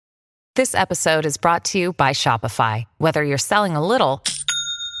This episode is brought to you by Shopify. Whether you're selling a little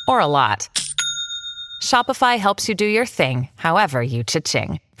or a lot, Shopify helps you do your thing, however you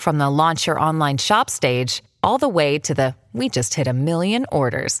cha-ching. From the launch your online shop stage, all the way to the we just hit 1 million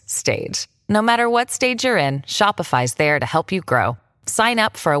orders stage. No matter what stage you're in, Shopify's there to help you grow. Sign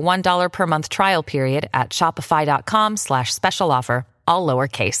up for a $1 per month trial period at shopify.com/special offer, all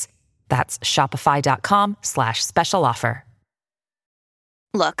lowercase. That's shopify.com/special offer.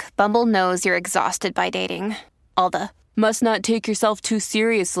 Look, Bumble knows you're exhausted by dating. All the must not take yourself too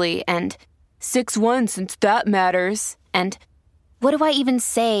seriously and 6'1" since that matters. And what do I even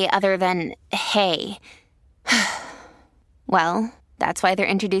say other than hey? Well, that's why they're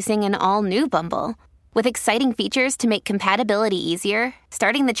introducing an all-new Bumble with exciting features to make compatibility easier,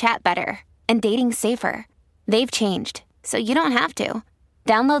 starting the chat better, and dating safer. They've changed, so you don't have to.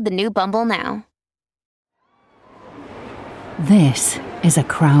 Download the new Bumble now. This is a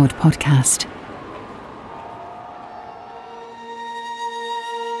Crowd podcast.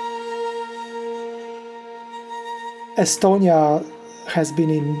 Estonia has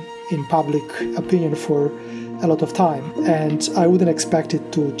been in public opinion for a lot of time, and I wouldn't expect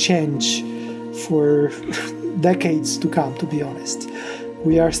it to change for decades to come, to be honest.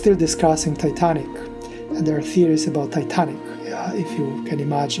 We are still discussing Titanic, and there are theories about Titanic, if you can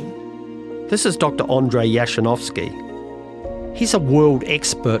imagine. This is Dr. Andrei Yashinovsky. He's a world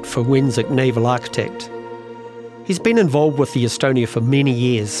expert forensic naval architect. He's been involved with the Estonia for many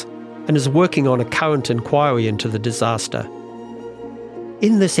years and is working on a current inquiry into the disaster.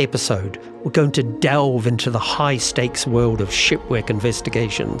 In this episode, we're going to delve into the high-stakes world of shipwreck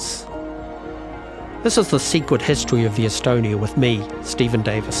investigations. This is The Secret History of the Estonia with me, Stephen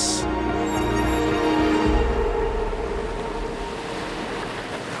Davis.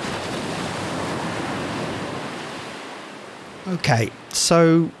 Okay,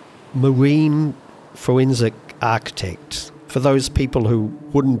 so marine forensic architect. For those people who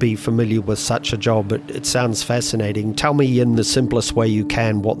wouldn't be familiar with such a job, it sounds fascinating. Tell me in the simplest way you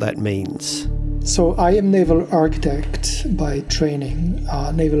can what that means. So I am naval architect by training.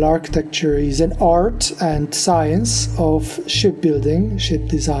 Naval architecture is an art and science of shipbuilding, ship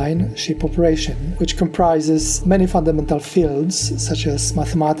design, ship operation, which comprises many fundamental fields such as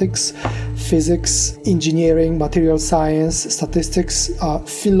mathematics, physics, engineering, material science, statistics,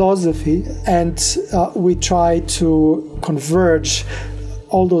 philosophy, and we try to converge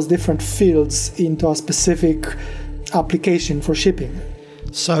all those different fields into a specific application for shipping.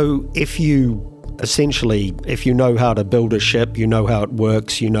 So if you know how to build a ship, you know how it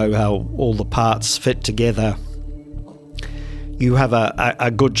works, you know how all the parts fit together, you have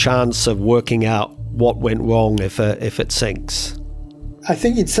a good chance of working out what went wrong if it sinks. I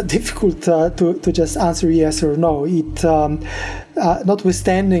think it's difficult to just answer yes or no.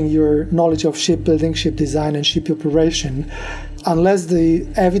 Notwithstanding your knowledge of shipbuilding, ship design, and ship operation, unless the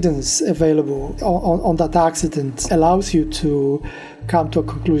evidence available on that accident allows you to come to a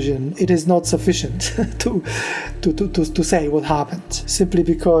conclusion, it is not sufficient to say what happened. Simply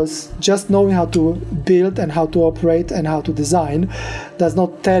because just knowing how to build and how to operate and how to design does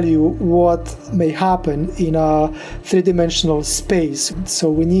not tell you what may happen in a three-dimensional space.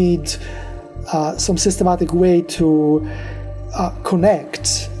 So we need some systematic way to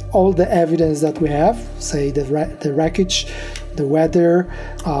connect all the evidence that we have, say the wreckage, the weather,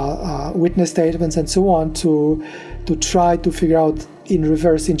 witness statements, and so on, to try to figure out in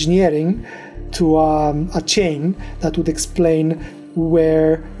reverse engineering to a chain that would explain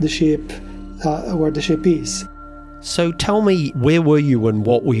where the ship is. So tell me, where were you and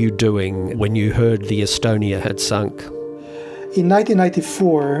what were you doing when you heard the Estonia had sunk? In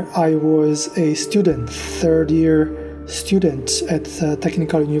 1994, I was a student, third-year student at the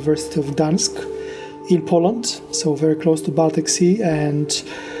Technical University of Gdańsk in Poland, so very close to Baltic Sea, and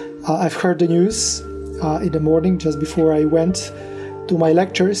I've heard the news in the morning just before I went to my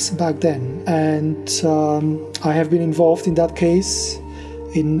lectures back then, and I have been involved in that case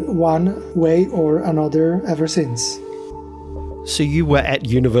in one way or another ever since. So you were at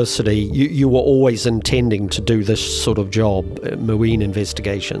university, you were always intending to do this sort of job, marine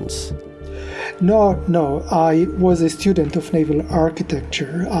investigations? No, I was a student of naval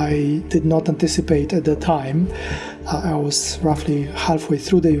architecture. I did not anticipate at the time, I was roughly halfway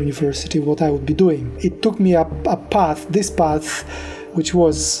through the university, what I would be doing. It took me this path, which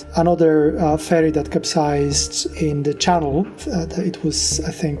was another ferry that capsized in the Channel. It was,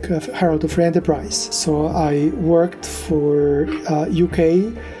 I think, Herald of Free Enterprise. So I worked for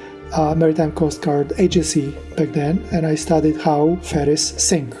UK Maritime Coast Guard Agency back then, and I studied how ferries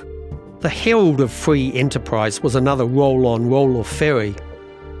sink. The Herald of Free Enterprise was another roll-on, roll-off ferry.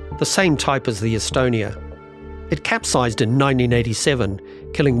 the same type as the Estonia. It capsized in 1987,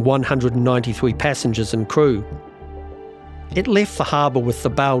 killing 193 passengers and crew. It left the harbour with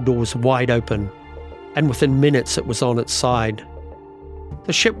the bow doors wide open, and within minutes it was on its side.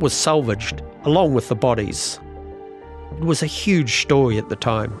 The ship was salvaged, along with the bodies. It was a huge story at the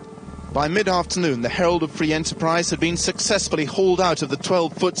time. By mid-afternoon, the Herald of Free Enterprise had been successfully hauled out of the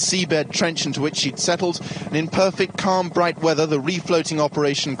 12-foot seabed trench into which she'd settled, and in perfect, calm, bright weather, the refloating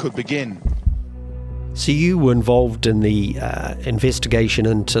operation could begin. So you were involved in the investigation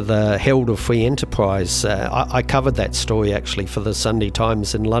into the Herald of Free Enterprise. I covered that story, actually, for the Sunday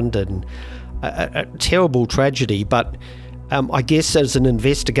Times in London. A terrible tragedy, but I guess as an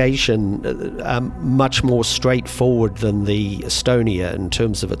investigation, much more straightforward than the Estonia in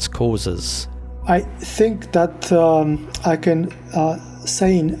terms of its causes. I think that I can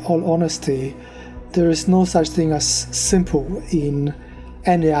say in all honesty, there is no such thing as simple in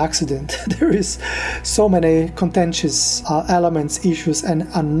any accident. There is so many contentious elements, issues and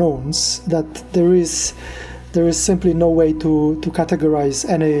unknowns that there is simply no way to categorize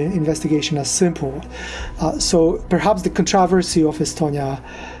any investigation as simple. So perhaps the controversy of Estonia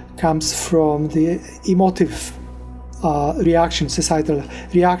comes from the emotive reaction, societal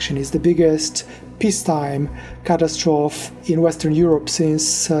reaction. Is the biggest peacetime catastrophe in Western Europe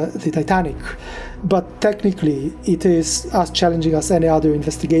since the Titanic. But technically, it is as challenging as any other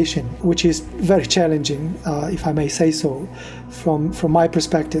investigation, which is very challenging, if I may say so, from my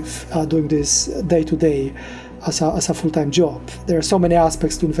perspective, doing this day to day as a full-time job. There are so many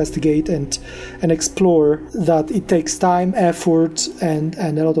aspects to investigate and explore that it takes time, effort, and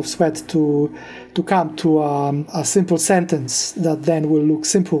a lot of sweat to come to a simple sentence that then will look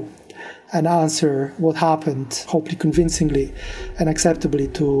simple and answer what happened, hopefully convincingly and acceptably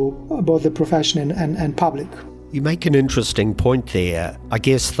to both the profession and public. You make an interesting point there. I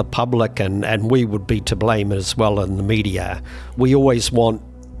guess the public and we would be to blame as well in the media. We always want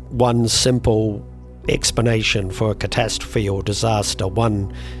one simple explanation for a catastrophe or disaster,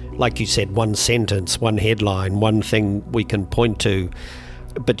 one, like you said, one sentence, one headline, one thing we can point to.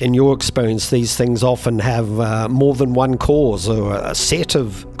 But in your experience, these things often have more than one cause or a set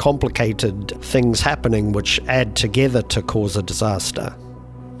of complicated things happening which add together to cause a disaster.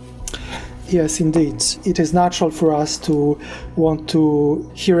 Yes, indeed. It is natural for us to want to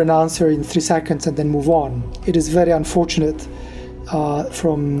hear an answer in 3 seconds and then move on. It is very unfortunate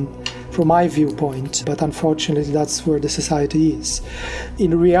from my viewpoint, but unfortunately that's where the society is.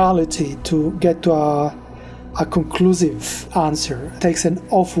 In reality, to get to a conclusive answer takes an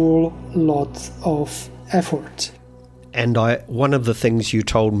awful lot of effort. And one of the things you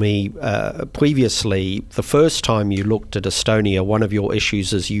told me previously, the first time you looked at Estonia, one of your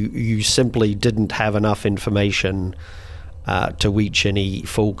issues is you simply didn't have enough information to reach any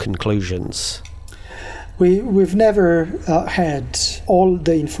full conclusions. We've never had all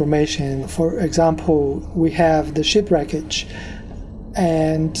the information. For example, we have the shipwreckage,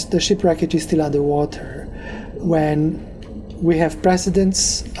 and the shipwreckage is still underwater. When we have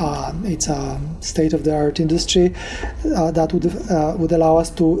precedents, it's a state-of-the-art industry that would allow us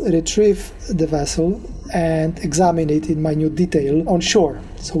to retrieve the vessel and examine it in minute detail on shore.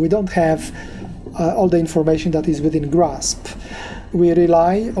 So we don't have all the information that is within grasp. We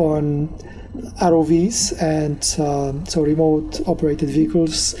rely on ROVs and so remote operated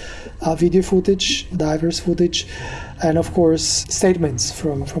vehicles, video footage, divers footage, and of course statements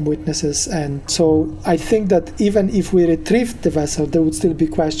from witnesses. And so I think that even if we retrieved the vessel, there would still be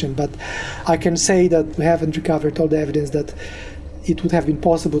question, but I can say that we haven't recovered all the evidence that it would have been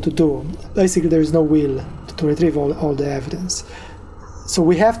possible to do. Basically, there is no will to retrieve all the evidence. So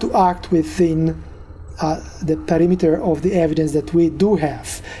we have to act within the perimeter of the evidence that we do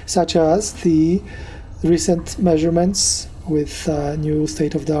have, such as the recent measurements with new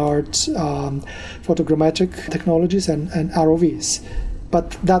state-of-the-art photogrammetric technologies and ROVs.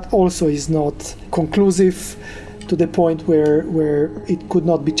 But that also is not conclusive to the point where it could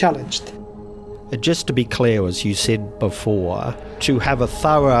not be challenged. Just to be clear, as you said before, to have a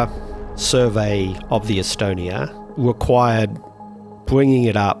thorough survey of the Estonia required bringing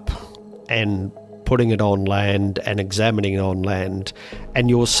it up and putting it on land and examining it on land. And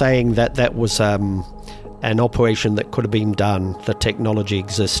you're saying that that was an operation that could have been done, the technology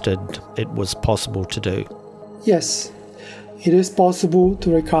existed, it was possible to do? Yes, it is possible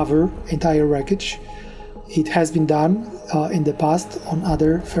to recover entire wreckage. It has been done in the past on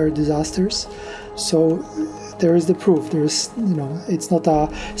other ferry disasters. So there is the proof. There is, it's not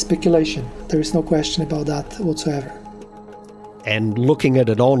a speculation. There is no question about that whatsoever. And looking at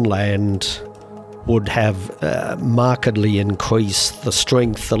it on land, would have markedly increased the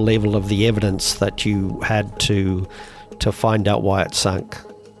strength, the level of the evidence that you had to find out why it sunk.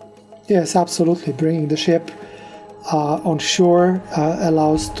 Yes, absolutely. Bringing the ship on shore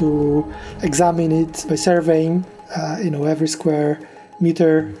allows to examine it by surveying. Every square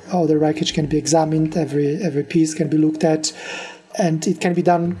meter of the wreckage can be examined, every piece can be looked at, and it can be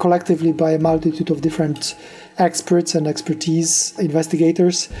done collectively by a multitude of different experts and expertise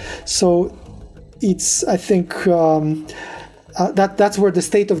investigators. So it's, I think, that's where the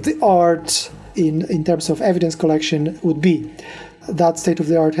state of the art in terms of evidence collection would be. That state of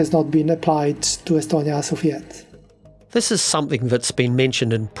the art has not been applied to Estonia as of yet. This is something that's been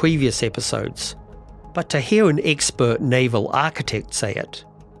mentioned in previous episodes, but to hear an expert naval architect say it,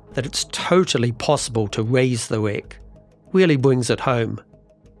 that it's totally possible to raise the wreck, really brings it home.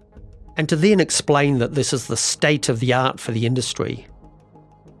 And to then explain that this is the state of the art for the industry,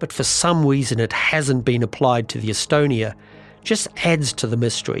 but for some reason it hasn't been applied to the Estonia, just adds to the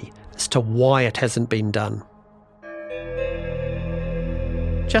mystery as to why it hasn't been done.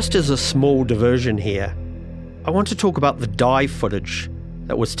 Just as a small diversion here, I want to talk about the dive footage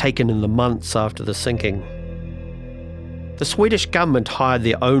that was taken in the months after the sinking. The Swedish government hired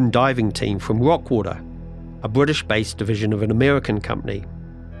their own diving team from Rockwater, a British-based division of an American company.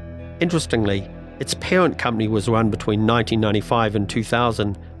 Interestingly, its parent company was run between 1995 and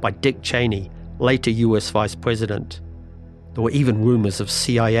 2000 by Dick Cheney, later US Vice President. There were even rumours of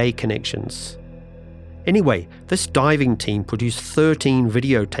CIA connections. Anyway, this diving team produced 13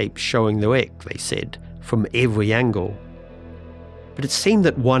 videotapes showing the wreck, they said, from every angle. But it seemed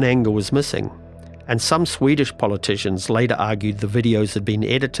that one angle was missing, and some Swedish politicians later argued the videos had been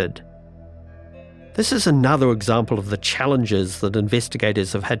edited. This is another example of the challenges that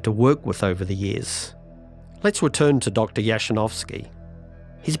investigators have had to work with over the years. Let's return to Dr. Jastrzębski.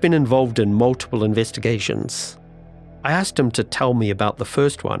 He's been involved in multiple investigations. I asked him to tell me about the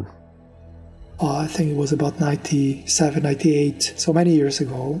first one. I think it was about 97, 98, so many years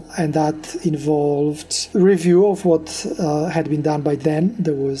ago. And that involved a review of what had been done by then.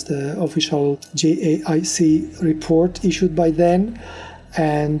 There was the official JAIC report issued by then,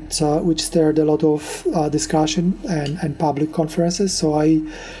 and which stirred a lot of discussion and public conferences. So I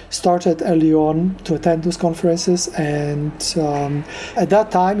started early on to attend those conferences, and at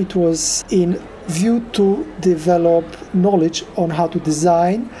that time it was in view to develop knowledge on how to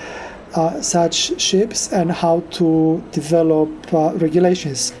design such ships and how to develop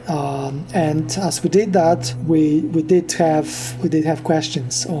regulations. And as we did that, we did have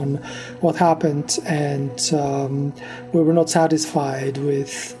questions on what happened, and we were not satisfied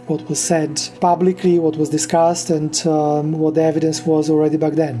with what was said publicly, what was discussed, and what the evidence was already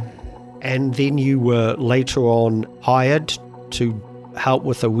back then. And then you were later on hired to help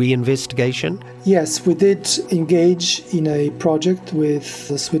with a reinvestigation? Yes, we did engage in a project with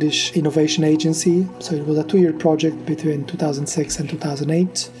the Swedish Innovation Agency. So it was a 2-year project between 2006 and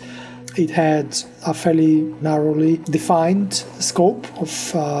 2008. It had a fairly narrowly defined scope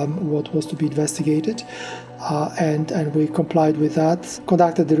of what was to be investigated. And we complied with that,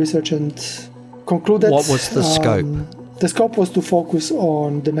 conducted the research and concluded... What was the scope? The scope was to focus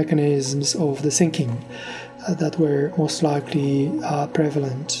on the mechanisms of the sinking that were most likely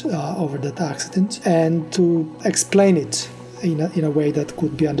prevalent over that accident, and to explain it in a way that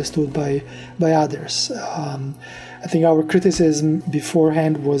could be understood by others. I think our criticism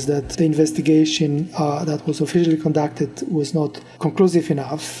beforehand was that the investigation that was officially conducted was not conclusive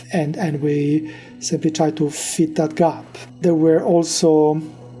enough, and we simply tried to fit that gap. There were also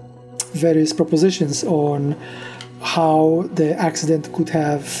various propositions on how the accident could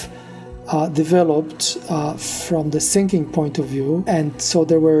have developed from the sinking point of view, and so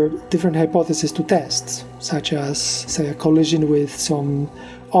there were different hypotheses to test, such as, say, a collision with some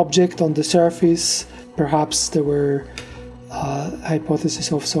object on the surface. Perhaps there were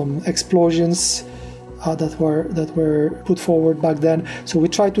hypotheses of some explosions that were put forward back then. So we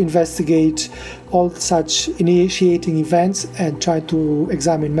tried to investigate all such initiating events and try to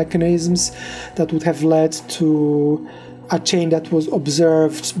examine mechanisms that would have led to a chain that was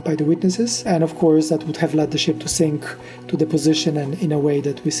observed by the witnesses, and of course that would have led the ship to sink to the position and in a way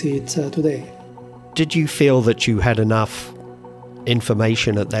that we see it today. Did you feel that you had enough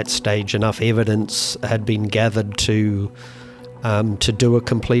information at that stage, enough evidence had been gathered to do a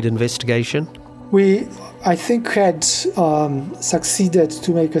complete investigation? We, I think, had succeeded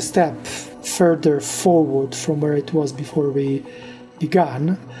to make a step further forward from where it was before we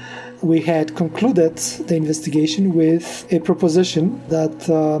began. We had concluded the investigation with a proposition that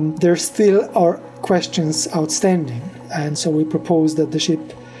there still are questions outstanding, and so we proposed that the ship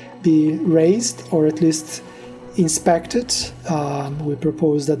be raised or at least inspected. We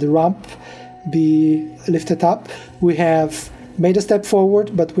propose that the ramp be lifted up. We have made a step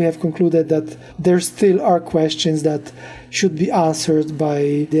forward, but we have concluded that there still are questions that should be answered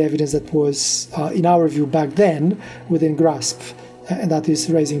by the evidence that was, in our view, back then within grasp, and that is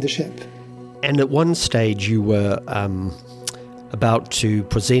raising the ship. And at one stage you were about to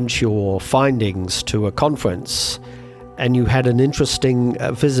present your findings to a conference, and you had an interesting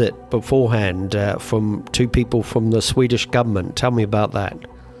visit beforehand from two people from the Swedish government. Tell me about that.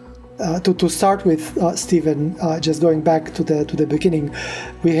 To start with, Stephen, just going back to the beginning,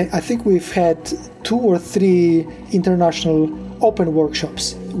 I think we've had 2 or 3 international open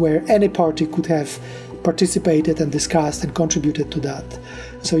workshops where any party could have participated and discussed and contributed to that.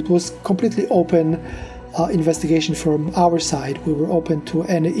 So it was completely open investigation from our side. We were open to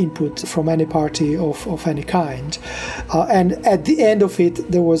any input from any party of any kind. And at the end of it,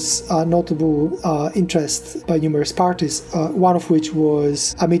 there was notable interest by numerous parties, one of which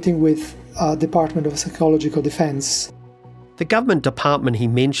was a meeting with Department of Psychological Defense. The government department he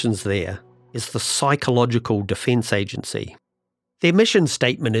mentions there is the Psychological Defense Agency. Their mission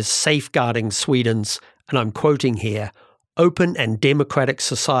statement is safeguarding Sweden's, and I'm quoting here, open and democratic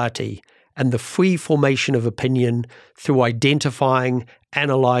society and the free formation of opinion through identifying,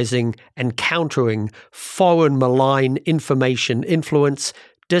 analysing and countering foreign malign information, influence,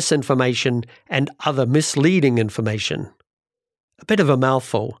 disinformation and other misleading information. A bit of a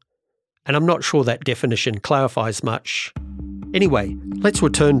mouthful, and I'm not sure that definition clarifies much. Anyway, let's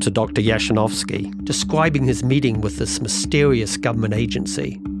return to Dr. Jastrzębski, describing his meeting with this mysterious government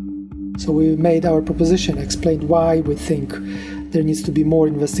agency. So we made our proposition, explained why we think there needs to be more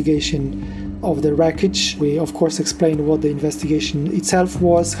investigation of the wreckage. We, of course, explained what the investigation itself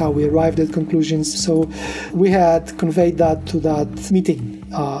was, how we arrived at conclusions. So we had conveyed that to that meeting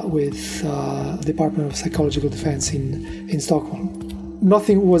with the Department of Psychological Defense in Stockholm.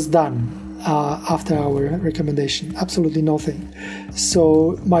 Nothing was done after our recommendation, absolutely nothing.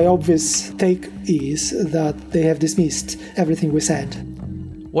 So my obvious take is that they have dismissed everything we said.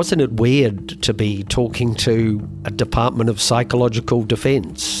 Wasn't it weird to be talking to a Department of Psychological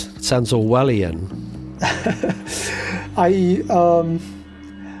Defense? It sounds Orwellian.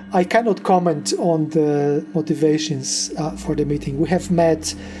 I cannot comment on the motivations for the meeting. We have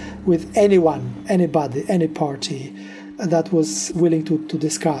met with anyone, anybody, any party that was willing to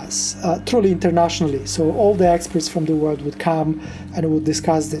discuss, truly internationally. So all the experts from the world would come and would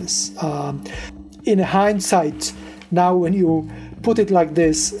discuss this. In hindsight, now when you put it like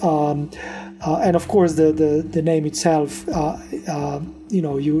this, and of course the name itself,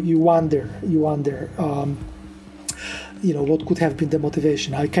 you wonder, what could have been the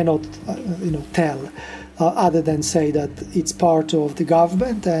motivation. I cannot, tell, other than say that it's part of the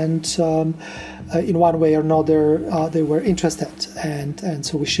government, and in one way or another they were interested, and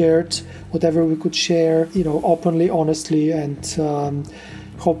so we shared whatever we could share, openly, honestly, and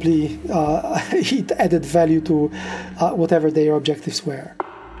hopefully it added value to whatever their objectives were.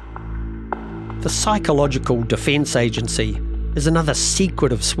 The Psychological Defense Agency is another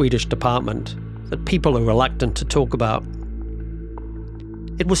secretive Swedish department that people are reluctant to talk about.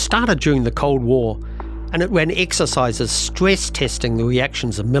 It was started during the Cold War, and it ran exercises stress testing the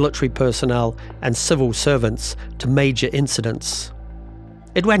reactions of military personnel and civil servants to major incidents.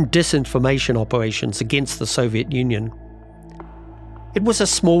 It ran disinformation operations against the Soviet Union. It was a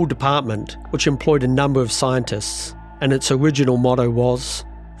small department which employed a number of scientists, and its original motto was,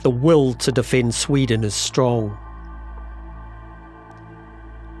 "The will to defend Sweden is strong."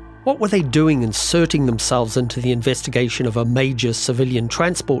 What were they doing inserting themselves into the investigation of a major civilian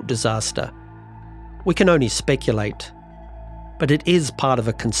transport disaster? We can only speculate, but it is part of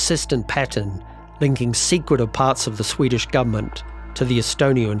a consistent pattern linking secretive parts of the Swedish government to the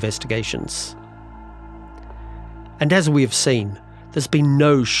Estonia investigations. And as we have seen, there's been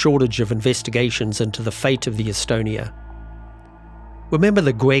no shortage of investigations into the fate of the Estonia. Remember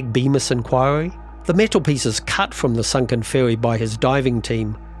the Greg Bemis inquiry? The metal pieces cut from the sunken ferry by his diving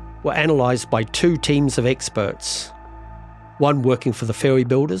team were analysed by 2 teams of experts, one working for the ferry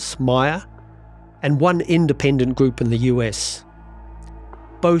builders, Meyer, and one independent group in the US.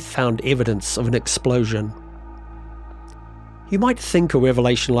 Both found evidence of an explosion. You might think a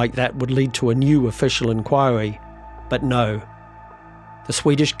revelation like that would lead to a new official inquiry, but no. The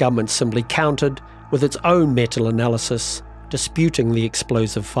Swedish government simply countered with its own metal analysis, disputing the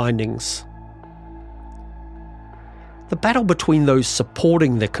explosive findings. The battle between those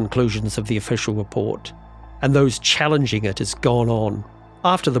supporting the conclusions of the official report and those challenging it has gone on.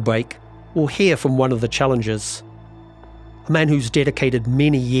 After the break, we'll hear from one of the challengers. a man who's dedicated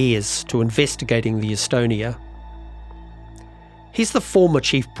many years to investigating the Estonia. He's the former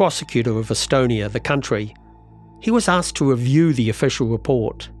chief prosecutor of Estonia, the country. He was asked to review the official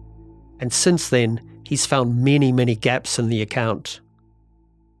report, and since then he's found many, many gaps in the account.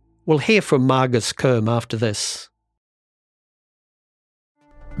 We'll hear from Margus Kerm after this.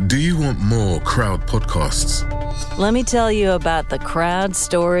 Do you want more Crowd podcasts? Let me tell you about the Crowd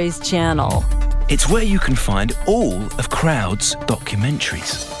Stories channel. It's where you can find all of Crowd's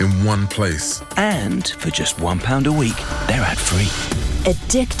documentaries. In one place. And for just £1 a week, they're ad-free.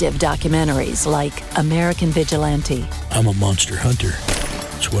 Addictive documentaries like American Vigilante. I'm a monster hunter.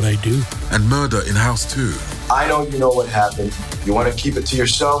 It's what I do. And Murder in House 2. I know you know what happened. You want to keep it to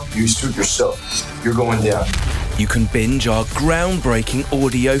yourself, you suit yourself. You're going down. You can binge our groundbreaking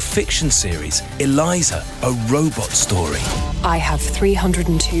audio fiction series, Eliza, a robot story. I have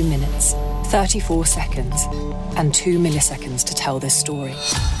 302 minutes, 34 seconds, and 2 milliseconds to tell this story.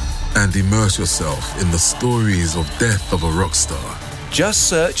 And immerse yourself in the stories of death of a rock star. Just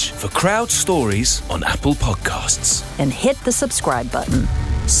search for Crowd Stories on Apple Podcasts. And hit the subscribe button.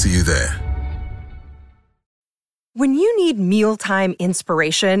 See you there. When you need mealtime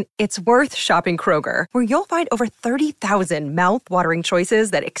inspiration, it's worth shopping Kroger, where you'll find over 30,000 mouth-watering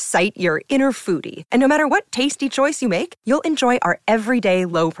choices that excite your inner foodie. And no matter what tasty choice you make, you'll enjoy our everyday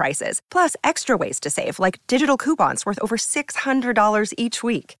low prices, plus extra ways to save, like digital coupons worth over $600 each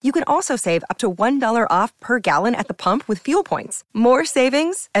week. You can also save up to $1 off per gallon at the pump with fuel points. More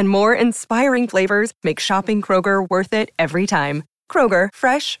savings and more inspiring flavors make shopping Kroger worth it every time. Kroger,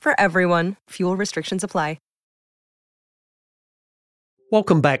 fresh for everyone. Fuel restrictions apply.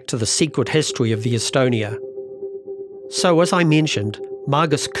 Welcome back to the secret history of the Estonia. So, as I mentioned,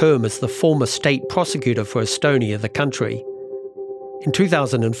 Margus Kerm is the former state prosecutor for Estonia, the country. In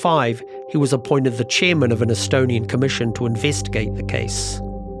 2005, he was appointed the chairman of an Estonian commission to investigate the case.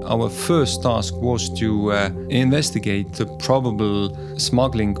 Our first task was to investigate the probable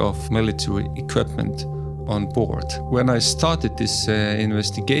smuggling of military equipment on board. When I started this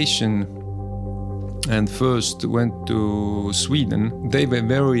investigation, and first went to Sweden, they were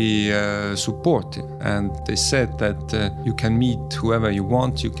very supportive, and they said that you can meet whoever you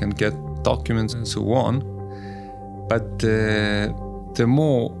want, you can get documents and so on. But the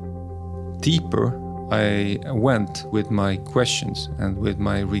more deeper I went with my questions and with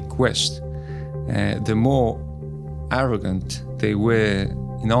my request, the more arrogant they were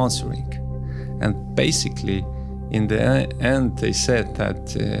in answering. And basically, in the end, they said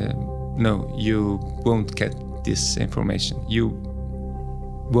that no, you won't get this information. You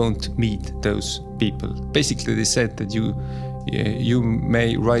won't meet those people. Basically, they said that you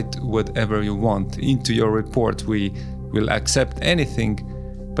may write whatever you want into your report. We will accept anything,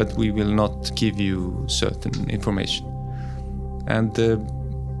 but we will not give you certain information. And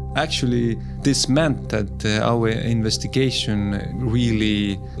actually, this meant that our investigation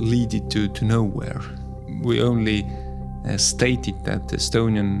really led to nowhere. We only stated that the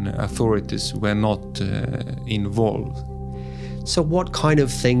Estonian authorities were not involved. So what kind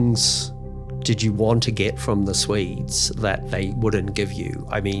of things did you want to get from the Swedes that they wouldn't give you?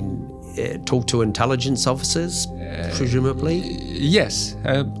 I mean, talk to intelligence officers, presumably? Yes,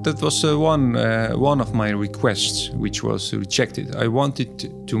 that was one of my requests, which was rejected. I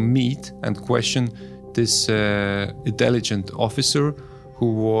wanted to meet and question this intelligent officer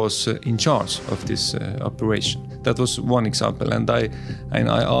who was in charge of this operation. That was one example, and I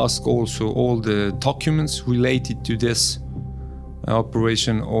asked also all the documents related to this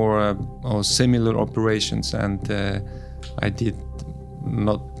operation or similar operations, and I did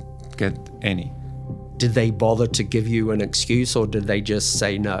not get any. Did they bother to give you an excuse, or did they just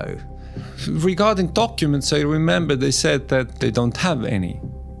say no? Regarding documents, I remember they said that they don't have any.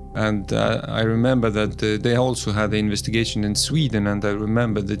 And I remember that they also had an investigation in Sweden, and I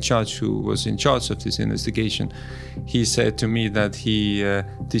remember the judge who was in charge of this investigation, he said to me that he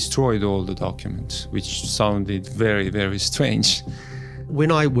destroyed all the documents, which sounded very, very strange. When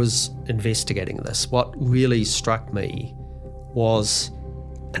I was investigating this, what really struck me was,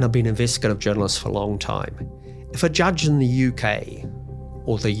 and I've been an investigative journalist for a long time, if a judge in the UK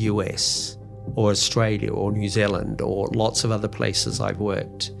or the US or Australia or New Zealand or lots of other places I've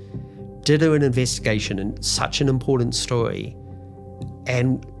worked did an investigation in such an important story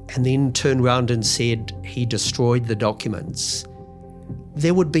and then turned around and said he destroyed the documents,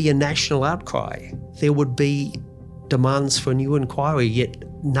 there would be a national outcry. There would be demands for a new inquiry, yet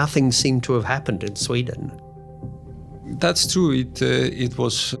nothing seemed to have happened in Sweden. That's true. It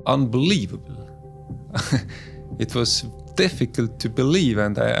was unbelievable. It was difficult to believe.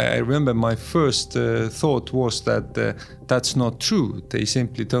 And I remember my first thought was that that's not true. They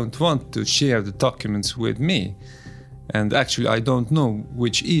simply don't want to share the documents with me. And actually, I don't know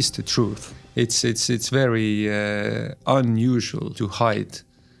which is the truth. It's very unusual to hide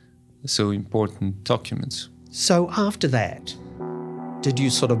so important documents. So after that, did you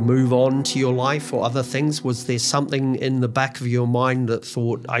sort of move on to your life or other things? Was there something in the back of your mind that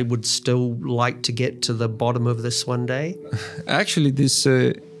thought, I would still like to get to the bottom of this one day? Actually, this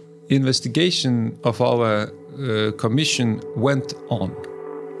investigation of our commission went on,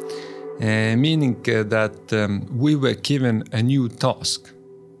 meaning that we were given a new task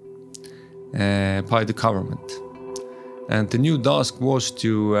by the government. And the new task was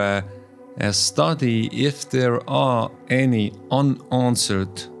to study if there are any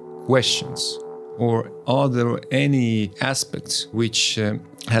unanswered questions, or are there any aspects which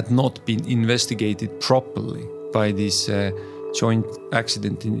had not been investigated properly by this Joint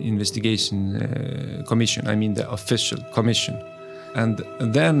Accident Investigation Commission, I mean the official commission. And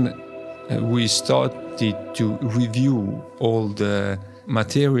then we started to review all the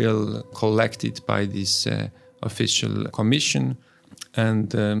material collected by this official commission,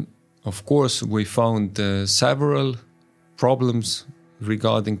 and of course, we found several problems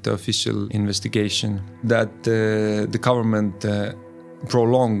regarding the official investigation, that the government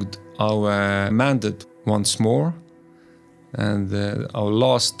prolonged our mandate once more, and our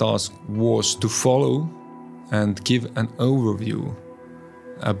last task was to follow and give an overview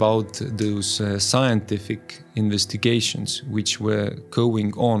about those scientific investigations which were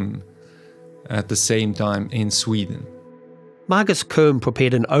going on at the same time in Sweden. Margus Kern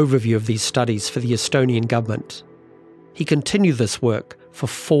prepared an overview of these studies for the Estonian government. He continued this work for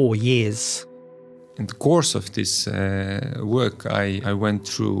 4 years. In the course of this work, I went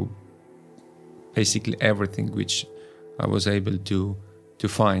through basically everything which I was able to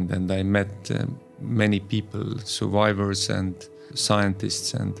find, and I met many people, survivors and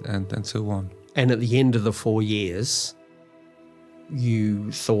scientists and so on. And at the end of the 4 years,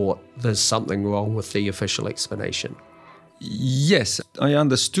 you thought there's something wrong with the official explanation. Yes, I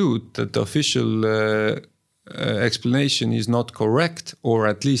understood that the official explanation is not correct, or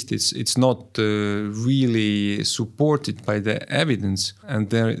at least it's not really supported by the evidence. And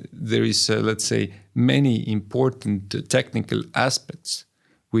there is, let's say, many important technical aspects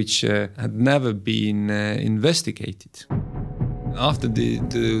which had never been investigated. After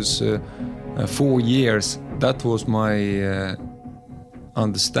those 4 years, that was my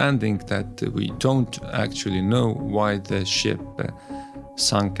understanding that we don't actually know why the ship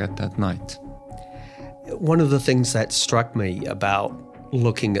sunk at that night. One of the things that struck me about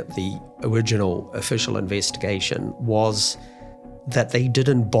looking at the original official investigation was that they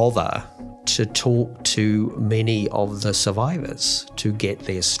didn't bother to talk to many of the survivors to get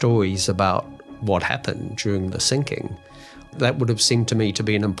their stories about what happened during the sinking. That would have seemed to me to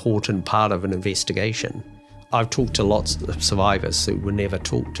be an important part of an investigation. I've talked to lots of survivors who were never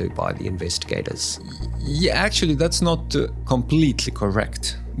talked to by the investigators. Yeah, actually, that's not completely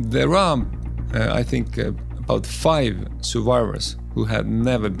correct. There are, I think, about 5 survivors who had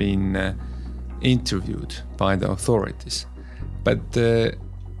never been interviewed by the authorities.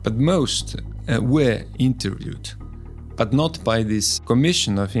 But most were interviewed, but not by this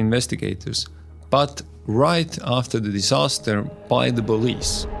commission of investigators, but right after the disaster by the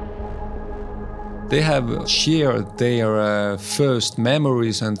police. They have shared their first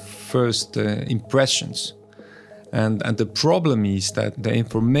memories and first impressions. And the problem is that the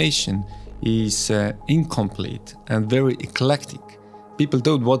information is incomplete and very eclectic. People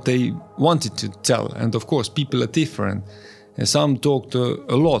told what they wanted to tell, and of course people are different. Some talked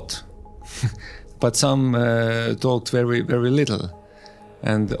a lot, but some talked very, very little.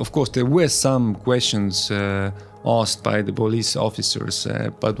 And of course there were some questions asked by the police officers,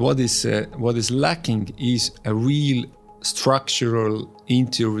 but what is lacking is a real structural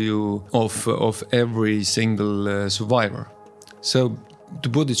interview of every single survivor. So, to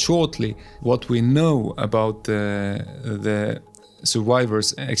put it shortly, what we know about the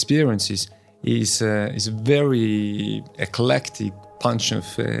survivors' experiences is a very eclectic bunch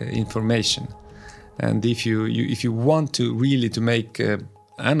of information. And if you want to really to make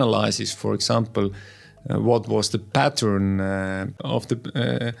analysis, for example, what was the pattern of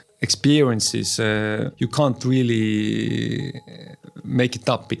the experiences, you can't really make it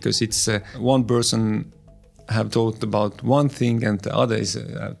up, because it's one person have thought about one thing and the other is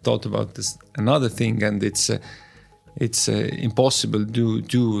thought about another thing, and it's impossible to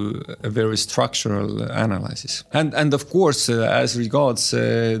do a very structural analysis. And of course, as regards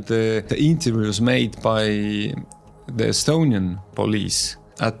the interviews made by the Estonian police.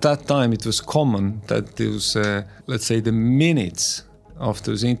 At that time, it was common that there was, let's say, the minutes of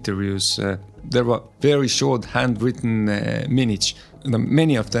those interviews. There were very short handwritten minutes.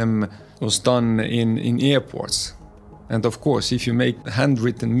 Many of them was done in airports. And of course, if you make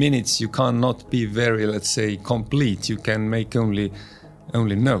handwritten minutes, you cannot be very, let's say, complete. You can make only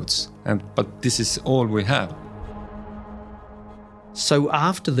notes. But this is all we have. So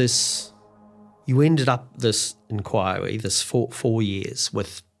after this, you ended up this inquiry, this 4 years,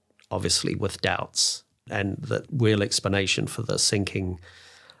 with doubts, and the real explanation for the sinking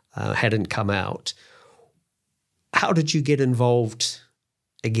hadn't come out. How did you get involved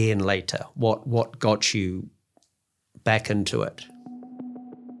again later? What got you back into it?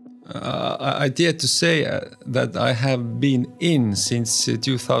 I dare to say that I have been in since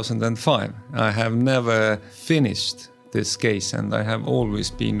 2005. I have never finished this case, and I have always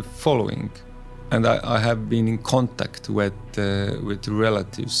been following. And I have been in contact with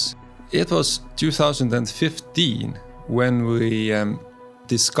relatives. It was 2015 when we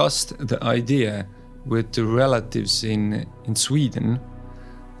discussed the idea with the relatives in Sweden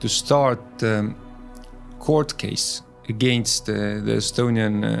to start a court case against the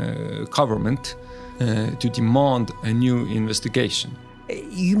Estonian government to demand a new investigation.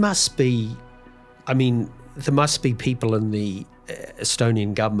 You must be, there must be people in the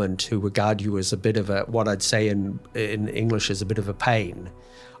Estonian government who regard you as a bit of a, what I'd say in English, as a bit of a pain.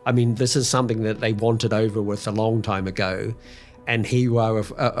 This is something that they wanted over with a long time ago, and here you are,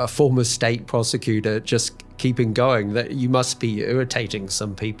 a former state prosecutor, just keeping going. That you must be irritating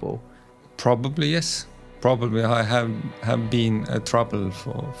some people. Probably, yes. Probably I have been a trouble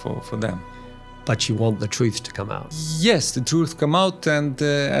for them. But you want the truth to come out? Yes, the truth come out, and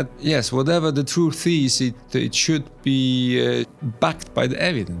yes, whatever the truth is, it should be backed by the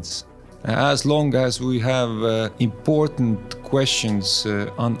evidence. As long as we have important questions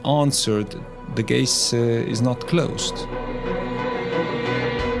unanswered, the case is not closed.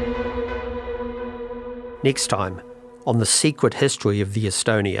 Next time, on the secret history of the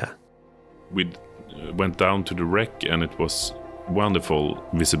Estonia. We went down to the wreck, and it was wonderful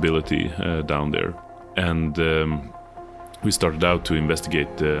visibility down there. And we started out to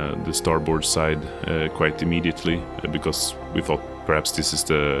investigate the starboard side quite immediately because we thought perhaps this is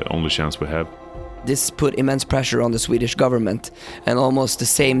the only chance we have. This put immense pressure on the Swedish government, and almost the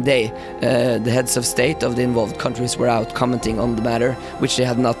same day the heads of state of the involved countries were out commenting on the matter, which they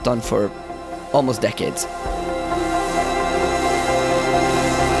had not done for almost decades.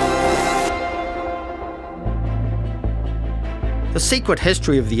 The Secret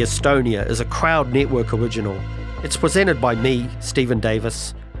History of the Estonia is a Crowd Network original. It's presented by me, Stephen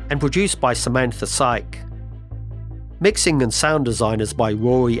Davis, and produced by Samantha Syke. Mixing and sound design is by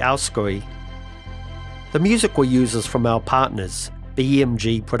Rory Auskary. The music we use is from our partners,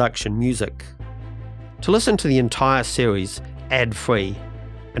 BMG Production Music. To listen to the entire series ad-free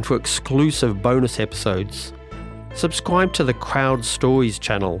and for exclusive bonus episodes, subscribe to the Crowd Stories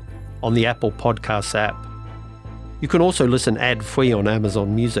channel on the Apple Podcasts app. You can also listen ad-free on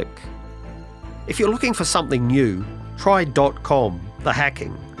Amazon Music. If you're looking for something new, try .com, the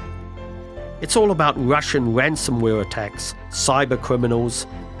hacking. It's all about Russian ransomware attacks, cyber criminals,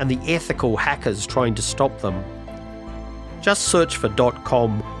 and the ethical hackers trying to stop them. Just search for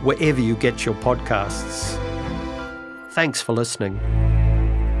 .com wherever you get your podcasts. Thanks for listening.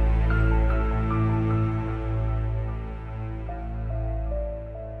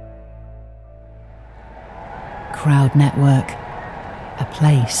 Crowd Network, a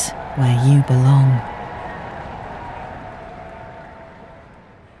place where you belong.